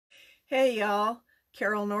Hey y'all,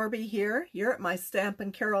 Carol Norby here. You're at my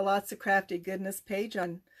Stampin' Carol Lots of Crafty Goodness page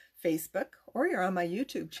on Facebook, or you're on my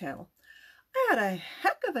YouTube channel. I had a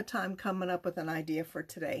heck of a time coming up with an idea for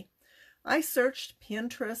today. I searched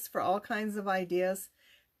Pinterest for all kinds of ideas,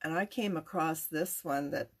 and I came across this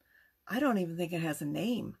one that I don't even think it has a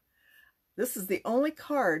name. This is the only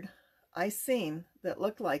card I seen that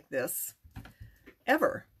looked like this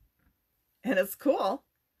ever, and it's cool.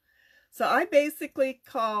 So I basically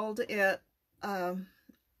called it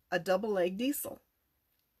a double-legged easel.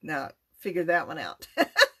 Now, figure that one out.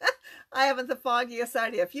 I haven't the foggiest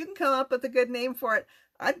idea. If you can come up with a good name for it,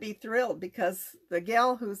 I'd be thrilled, because the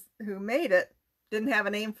gal who made it didn't have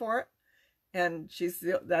a name for it, and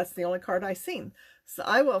that's the only card I've seen. So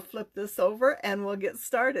I will flip this over and we'll get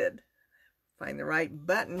started. Find the right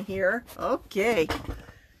button here. Okay,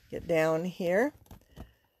 get down here.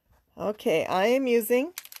 Okay, I am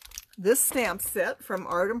using this stamp set from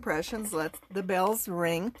Art Impressions, Let the Bells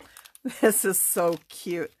Ring. This is so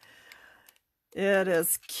cute. It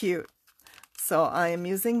is cute. So I am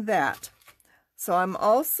using that. So I'm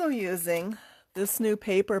also using this new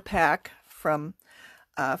paper pack from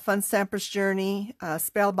Fun Stamper's Journey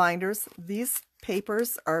Spellbinders. These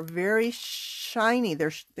papers are very shiny.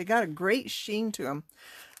 They got a great sheen to them.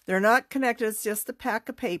 They're not connected. It's just a pack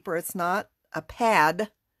of paper. It's not a pad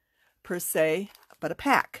per se, but a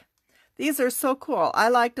pack. These are so cool. I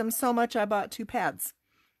liked them so much I bought two packs,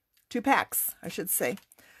 I should say.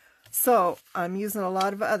 So I'm using a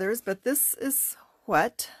lot of others, but this is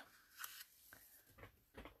what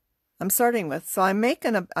I'm starting with. So I'm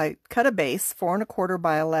making I cut a base 4 1/4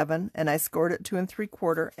 by 11, and I scored it 2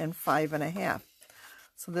 3/4 and 5 1/2.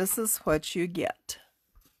 So this is what you get.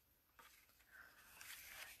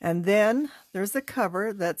 And then there's a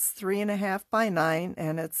cover that's 3 1/2 by 9,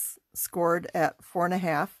 and it's scored at 4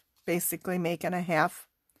 1/2. Basically making a half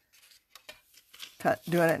cut,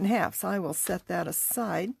 doing it in half. So I will set that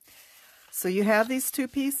aside. So you have these two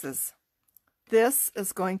pieces. This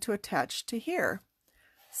is going to attach to here.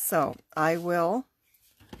 So I will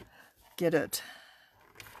get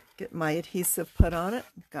my adhesive put on it.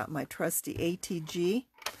 Got my trusty ATG.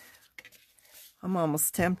 I'm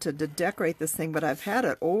almost tempted to decorate this thing, but I've had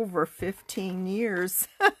it over 15 years.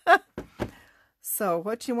 So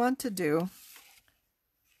what you want to do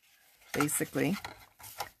basically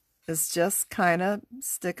is just kind of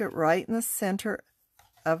stick it right in the center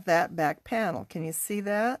of that back panel. Can you see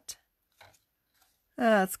that?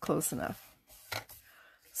 That's close enough.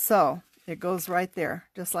 So it goes right there,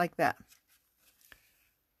 just like that.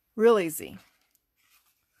 Real easy.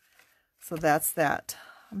 So that's that.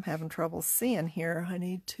 I'm having trouble seeing here. I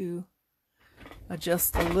need to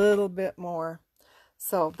adjust a little bit more.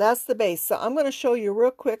 So that's the base. So I'm going to show you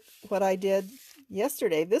real quick what I did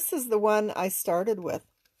yesterday. This is the one I started with.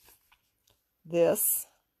 This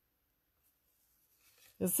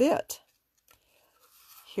is it.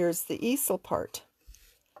 Here's the easel part.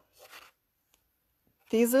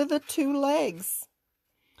 These are the two legs.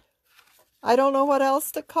 I don't know what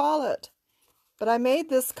else to call it, but I made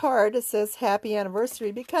this card. It says happy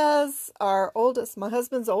anniversary because my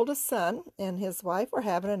husband's oldest son and his wife were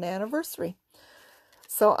having an anniversary.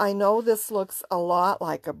 So I know this looks a lot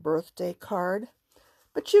like a birthday card,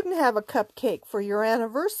 but you can have a cupcake for your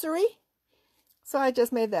anniversary. So I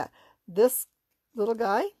just made that. This little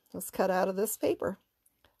guy was cut out of this paper.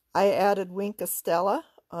 I added Wink Stella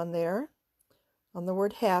on there, on the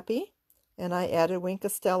word happy, and I added Wink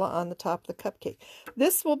Stella on the top of the cupcake.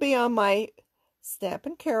 This will be on my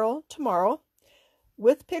Stampin' Carol tomorrow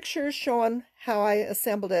with pictures showing how I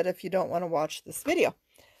assembled it if you don't want to watch this video.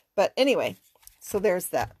 But anyway, so there's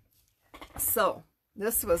that. So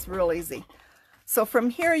this was real easy. So from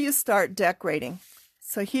here you start decorating.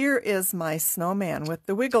 So here is my snowman with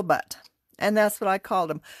the wiggle butt, and that's what I called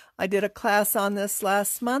him. I did a class on this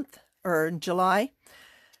last month, or in July.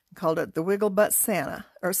 I called it the Wiggle Butt Santa,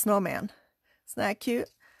 or Snowman. Isn't that cute?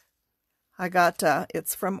 I got,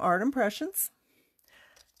 it's from Art Impressions.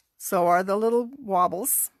 So are the little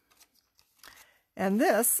wobbles. And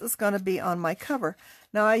this is going to be on my cover.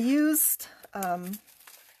 Now I used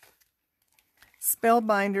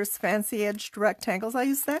Spellbinders Fancy Edged Rectangles. I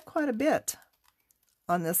used that quite a bit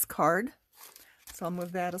on this card. So I'll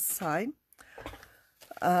move that aside.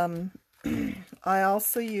 I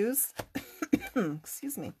also used,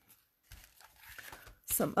 excuse me,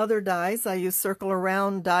 some other dies. I used Circle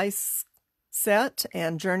Around die set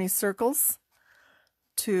and Journey Circles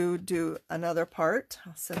to do another part.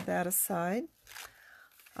 I'll set that aside.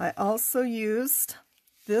 I also used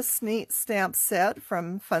this neat stamp set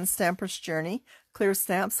from Fun Stamper's Journey, Clear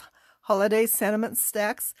Stamps Holiday Sentiment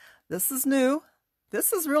Stacks. This is new.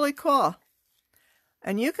 this is really cool.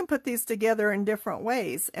 And you can put these together in different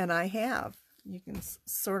ways, and I have. You can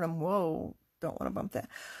sort them. Whoa, don't want to bump that.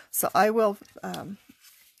 So I will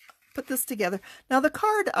put this together. Now the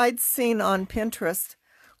card I'd seen on Pinterest,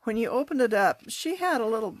 when you opened it up, she had a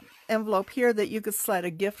little envelope here that you could slide a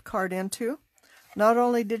gift card into. Not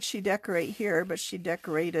only did she decorate here, but she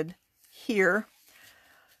decorated here.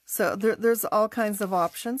 So there's all kinds of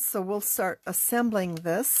options. So we'll start assembling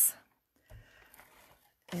this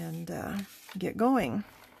and get going.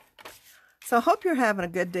 So I hope you're having a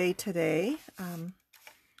good day today.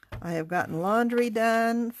 I have gotten laundry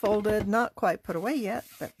done, folded, not quite put away yet,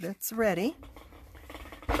 but it's ready.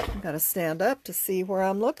 I've got to stand up to see where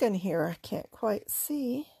I'm looking here. I can't quite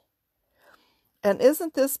see. And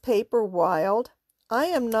isn't this paper wild?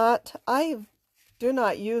 I do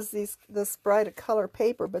not use this bright a color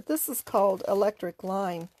paper, but this is called Electric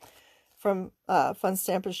Line from Fun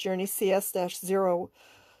Stamper's Journey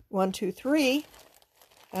CS-0123.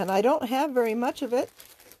 And I don't have very much of it.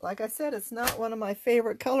 Like I said, it's not one of my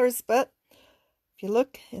favorite colors, but if you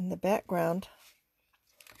look in the background,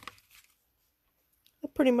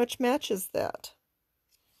 it pretty much matches that.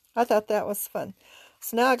 I thought that was fun.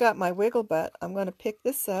 So now I got my wiggle butt. I'm going to pick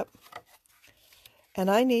this up. And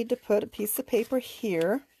I need to put a piece of paper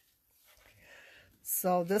here.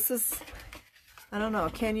 So this is, I don't know,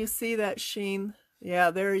 can you see that sheen? Yeah,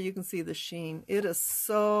 there you can see the sheen. It is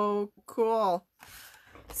so cool.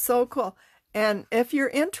 So cool. And if you're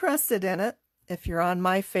interested in it, if you're on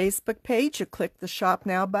my Facebook page, you click the Shop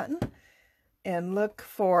Now button and look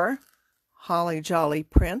for Holly Jolly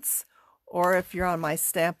Prints. Or if you're on my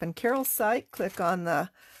Stampin' Carol site, click on the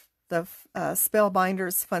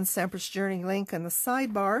Spellbinders Fun Stamper's Journey link in the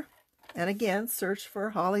sidebar. And again, search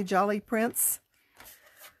for Holly Jolly Prints.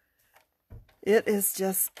 It is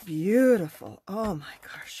just beautiful. Oh my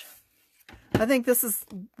gosh. I think this is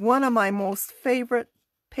one of my most favorite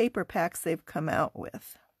paper packs they've come out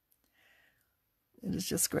with. It is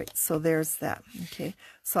just great. So there's that. Okay.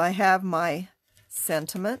 So I have my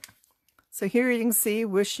sentiment. So here you can see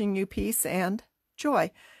wishing you peace and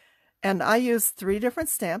joy. And I use 3 different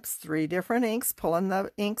stamps, 3 different inks, pulling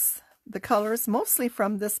the inks, the colors, mostly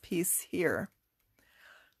from this piece here.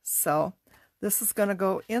 So this is going to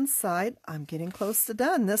go inside. I'm getting close to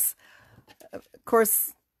done. This, of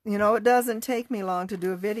course, you know, it doesn't take me long to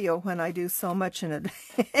do a video when I do so much in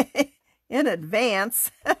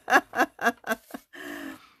advance.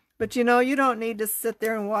 But you know, you don't need to sit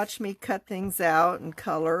there and watch me cut things out and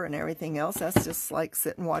color and everything else. That's just like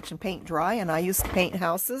sitting watching paint dry. And I used to paint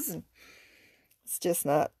houses, and it's just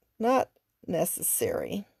not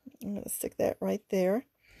necessary. I'm going to stick that right there.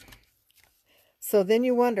 So then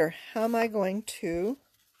you wonder, how am I going to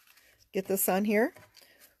get this on here?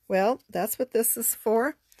 Well, that's what this is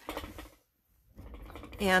for.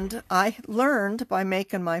 And I learned by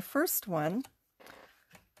making my first one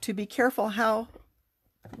to be careful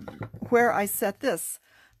where I set this.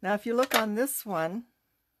 Now, if you look on this one,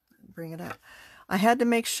 bring it up, I had to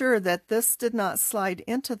make sure that this did not slide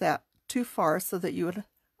into that too far so that you would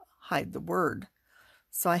hide the word.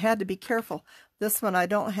 So I had to be careful. This one, I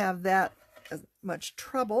don't have that as much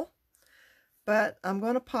trouble, but I'm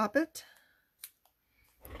going to pop it.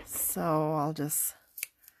 So I'll just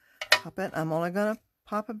pop it. I'm only going to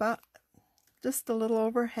pop about just a little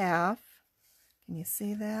over half. Can you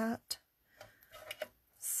see that?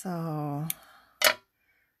 So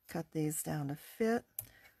cut these down to fit.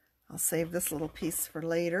 I'll save this little piece for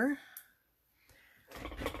later.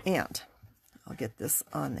 And I'll get this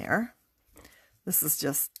on there. This is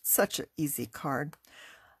just such an easy card.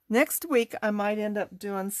 Next week, I might end up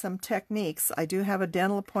doing some techniques. I do have a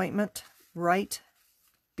dental appointment right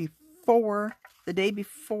before, the day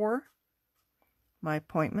before my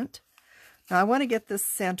appointment. Now, I want to get this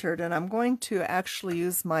centered, and I'm going to actually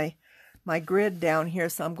use my grid down here,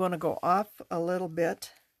 so I'm going to go off a little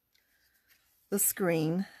bit the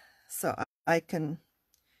screen so I can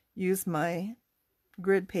use my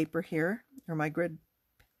grid paper here, or my grid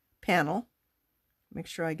panel. Make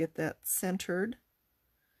sure I get that centered.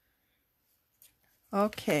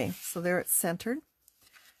 Okay, so there it's centered.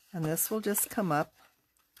 And this will just come up.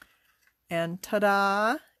 And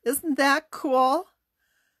ta-da! Isn't that cool?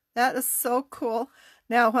 That is so cool.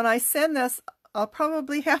 Now, when I send this, I'll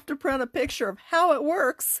probably have to print a picture of how it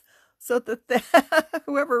works so that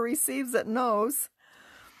whoever receives it knows.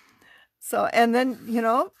 So, and then, you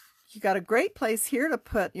know, you got a great place here to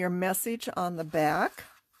put your message on the back.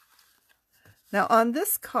 Now, on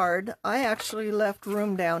this card, I actually left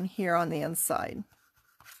room down here on the inside.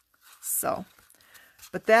 So,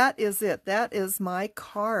 but that is it. That is my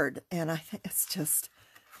card. And I think it's just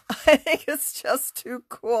I think it's just too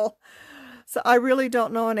cool. So I really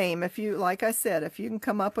don't know a name. If you, like I said, if you can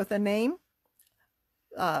come up with a name,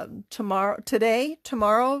 tomorrow,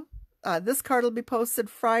 this card will be posted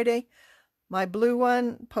Friday. My blue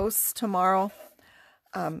one posts tomorrow.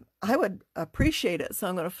 I would appreciate it. So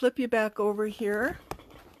I'm going to flip you back over here.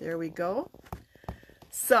 There we go.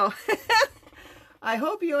 So I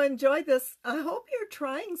hope you enjoyed this. I hope you're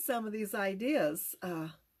trying some of these ideas.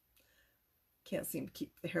 Can't seem to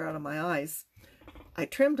keep the hair out of my eyes. I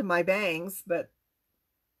trimmed my bangs, but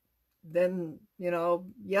then, you know,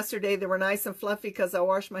 yesterday they were nice and fluffy because I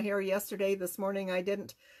washed my hair yesterday. This morning I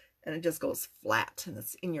didn't. And it just goes flat and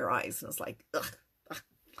it's in your eyes. And it's like, ugh.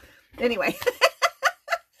 Anyway.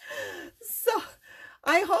 So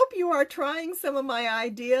I hope you are trying some of my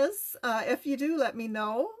ideas. If you do, let me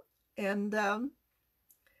know. And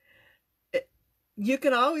you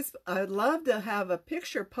can always, I'd love to have a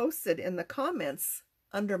picture posted in the comments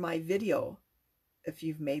under my video if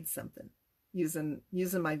you've made something using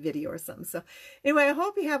my video or something. So anyway, I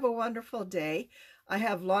hope you have a wonderful day. I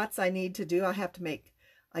have lots I need to do.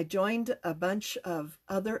 I joined a bunch of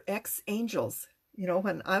other ex-angels. You know,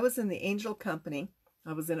 when I was in the angel company,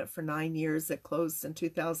 I was in it for 9 years. It closed in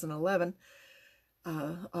 2011,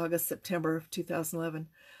 August, September of 2011.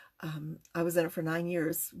 I was in it for 9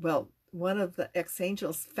 years. Well, one of the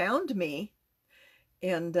ex-angels found me,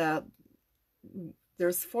 and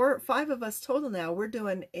there's 4 or 5 of us total now. We're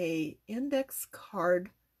doing a index card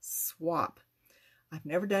swap. I've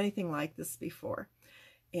never done anything like this before.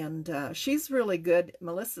 And she's really good.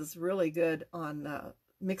 Melissa's really good on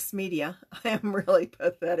mixed media. I am really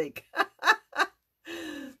pathetic.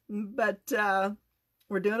 But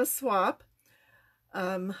we're doing a swap.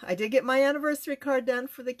 I did get my anniversary card done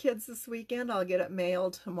for the kids this weekend. I'll get it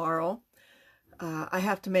mailed tomorrow. I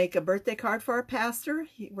have to make a birthday card for our pastor.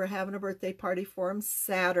 We're having a birthday party for him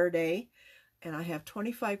Saturday. And I have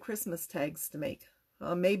 25 Christmas tags to make.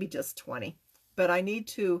 Maybe just 20. But I need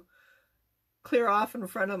to clear off in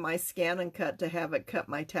front of my scan and cut to have it cut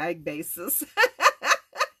my tag bases.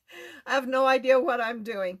 I have no idea what I'm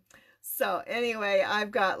doing. So anyway,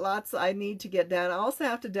 I've got lots I need to get done. I also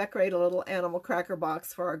have to decorate a little animal cracker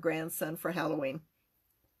box for our grandson for Halloween.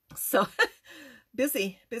 So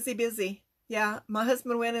busy, busy, busy. Yeah, my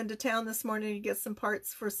husband went into town this morning to get some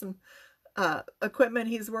parts for some equipment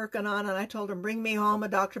he's working on, and I told him, bring me home a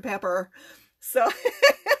Dr. Pepper. So,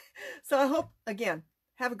 so I hope, again,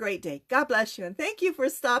 have a great day. God bless you, and thank you for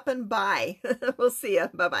stopping by. We'll see you.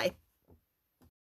 Bye-bye.